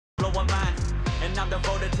I'm mine. And I'm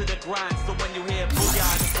devoted to the grind. So when you hear booyah,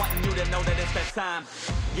 I just wanting you to know that it's that time.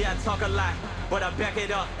 Yeah, I talk a lot, but I back it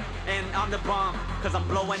up. And I'm the bomb, cause I'm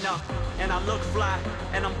blowing up. And I look fly,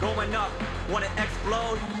 and I'm going up. Wanna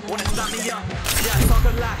explode, wanna stop me up. Yeah, I talk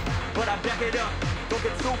a lot, but I back it up. Don't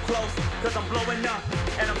get too close, cause I'm blowing up.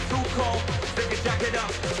 And I'm too cold, stick your jacket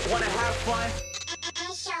up. Wanna have fun?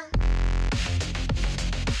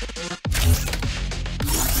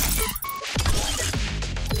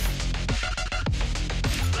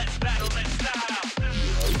 Let's battle, let's style.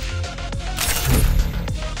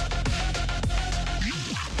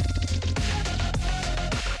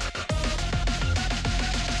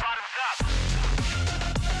 Bottoms up.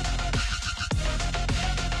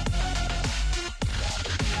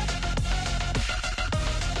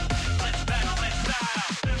 Let's battle, let's style.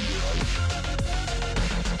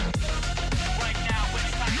 Right now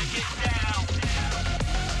it's time to get down.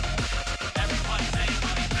 Everybody say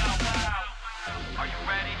really bow wow. Are you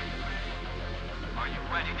ready? Are you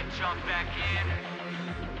ready to jump back in?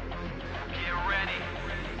 Get ready.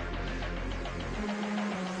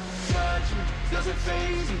 Judgment doesn't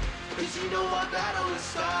faze me, cause you know our battle is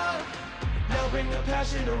start. Now bring the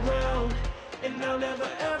passion around, and I'll never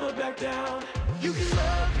ever back down. You can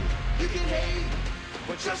love me, you can hate me,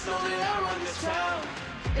 but just know that I run this town.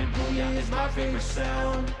 And booyah is my favorite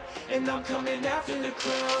sound, and I'm coming after the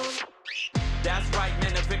crown. That's right,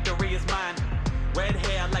 man, the victory is mine. Red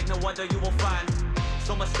hair like no other you will find.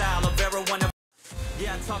 So much style of everyone.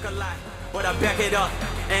 Yeah, I talk a lot, but I back it up.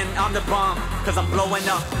 And I'm the bomb, cause I'm blowing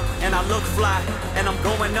up. And I look fly, and I'm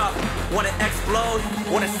going up. Wanna explode,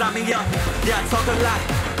 wanna stop me up. Yeah, I talk a lot,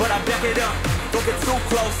 but I back it up. Don't get too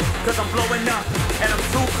close, cause I'm blowing up. And I'm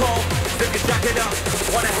too cold, stick your jacket up.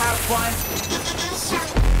 Wanna have fun?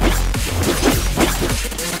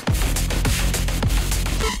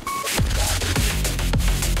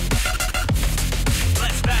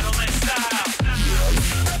 Let's battle, let's style.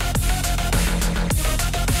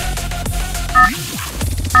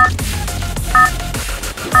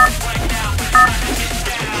 Right now, we're trying to get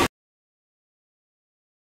down.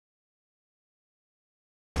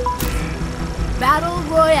 Battle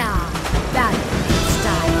Royale. Battle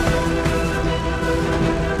style.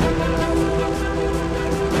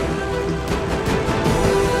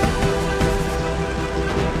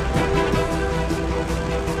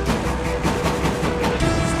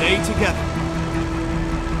 Stay together.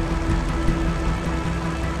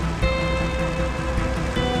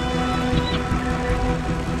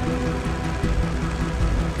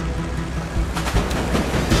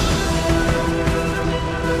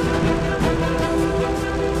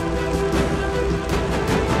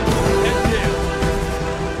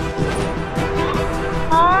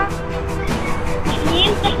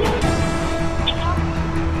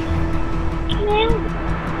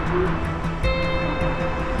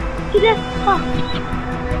 Sudah, kok.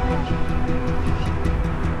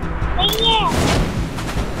 Pengen.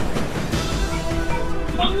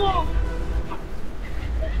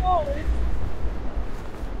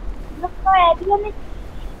 Look for everyone.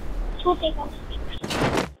 Shooting us.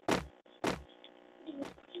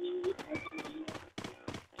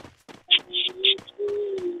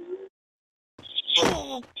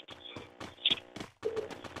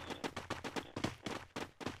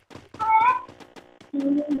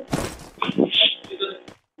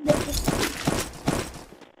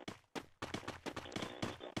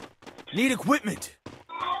 Need equipment.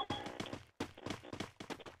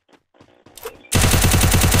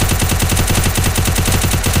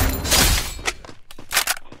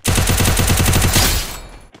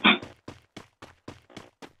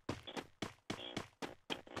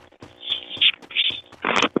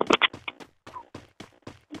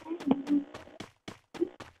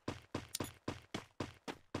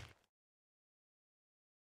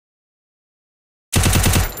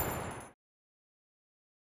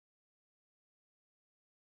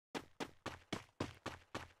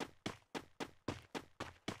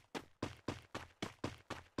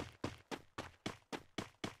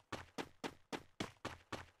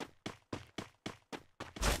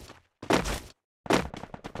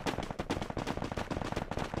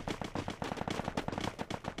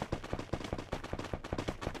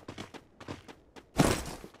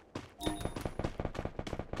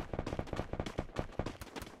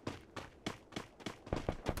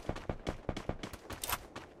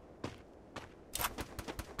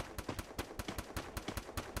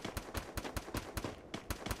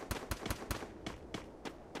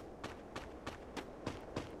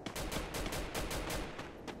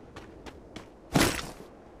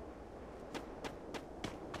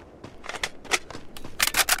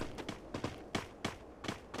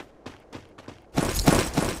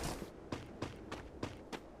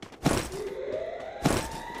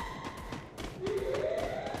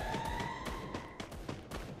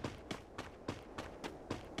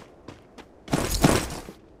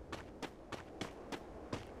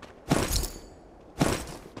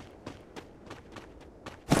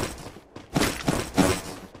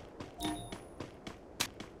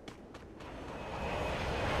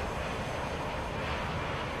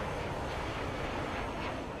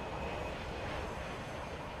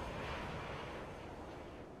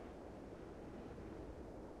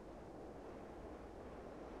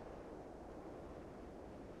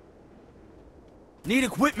 Need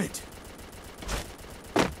equipment.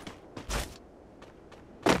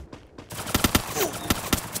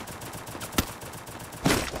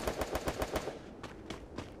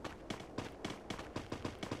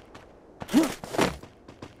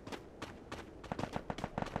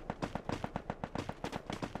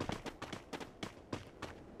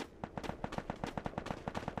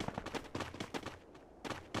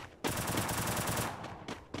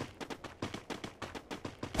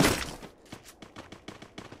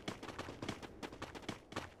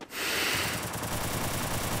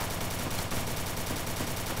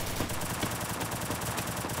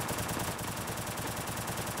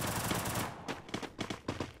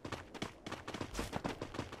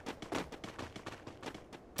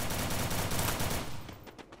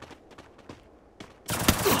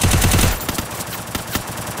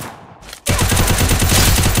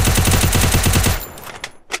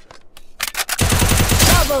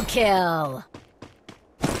 Double kill!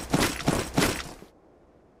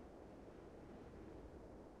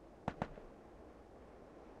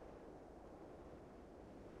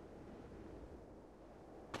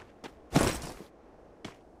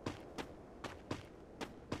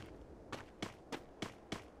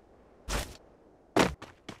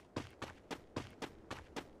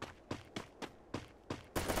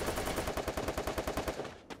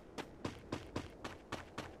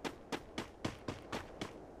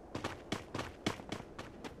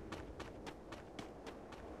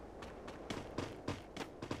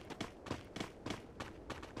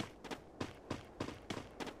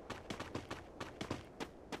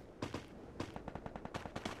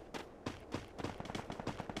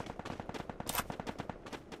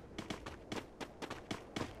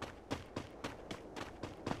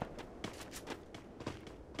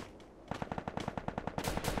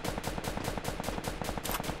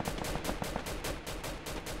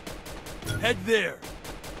 Head there.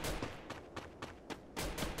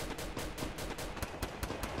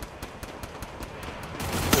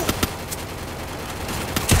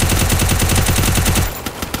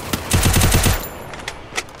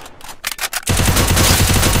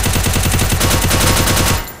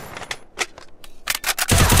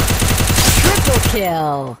 Triple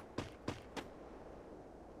kill!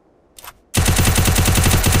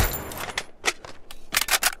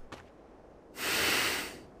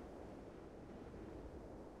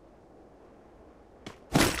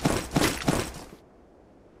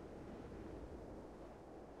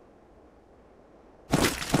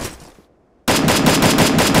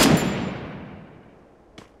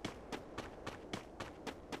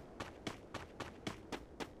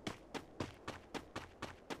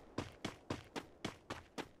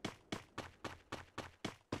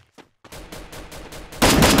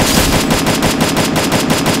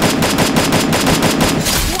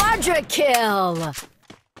 Quadra kill!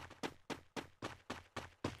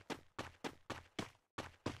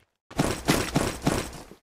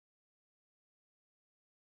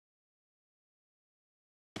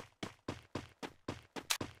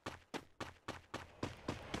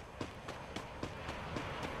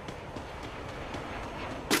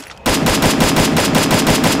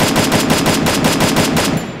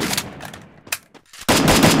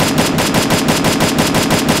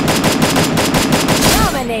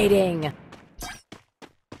 Dominating!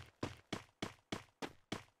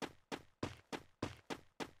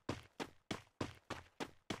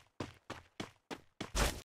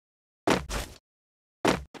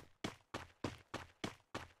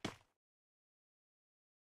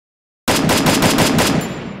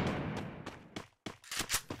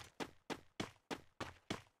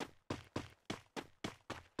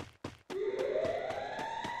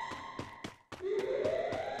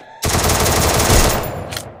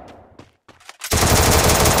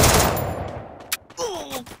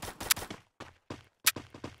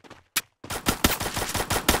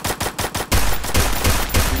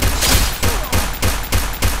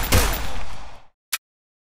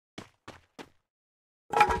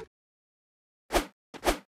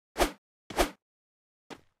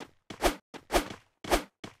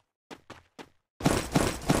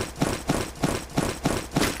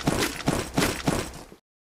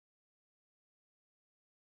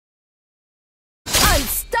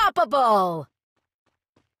 Unstoppable!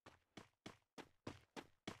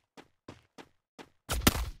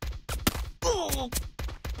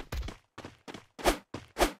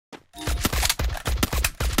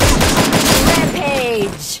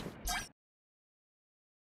 Rampage!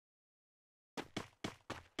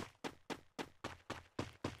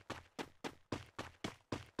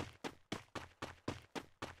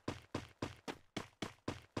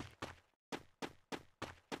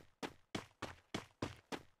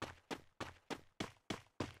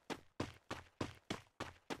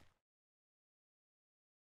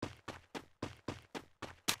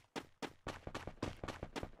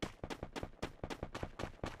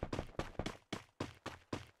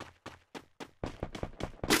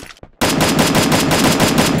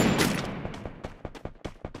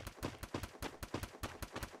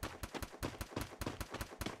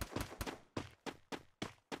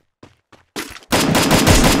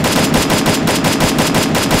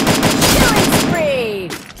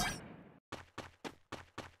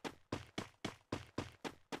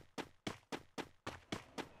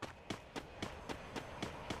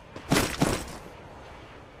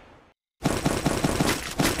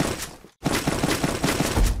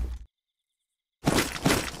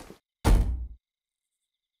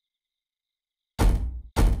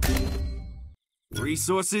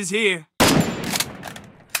 Resources here.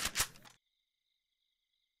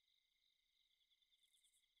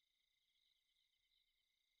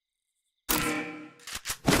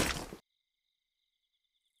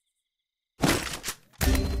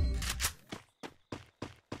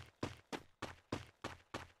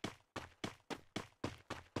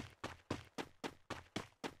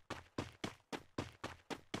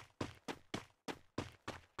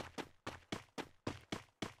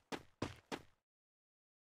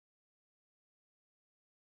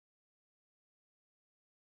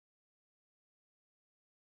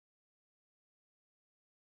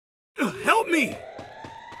 Help me!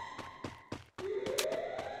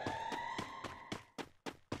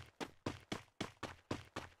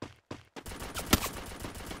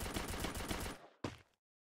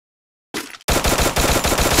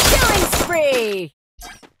 Killing spree!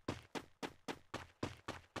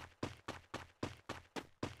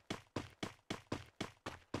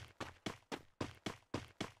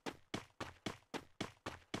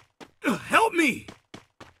 Help me!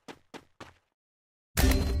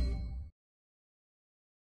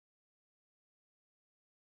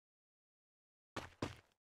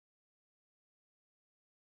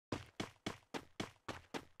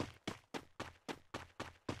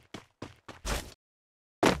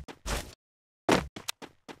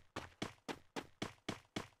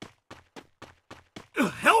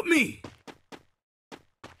 Help me!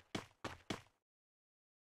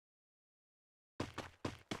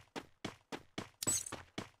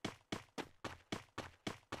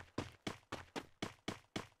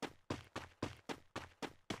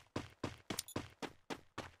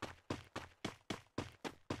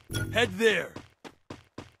 Head there.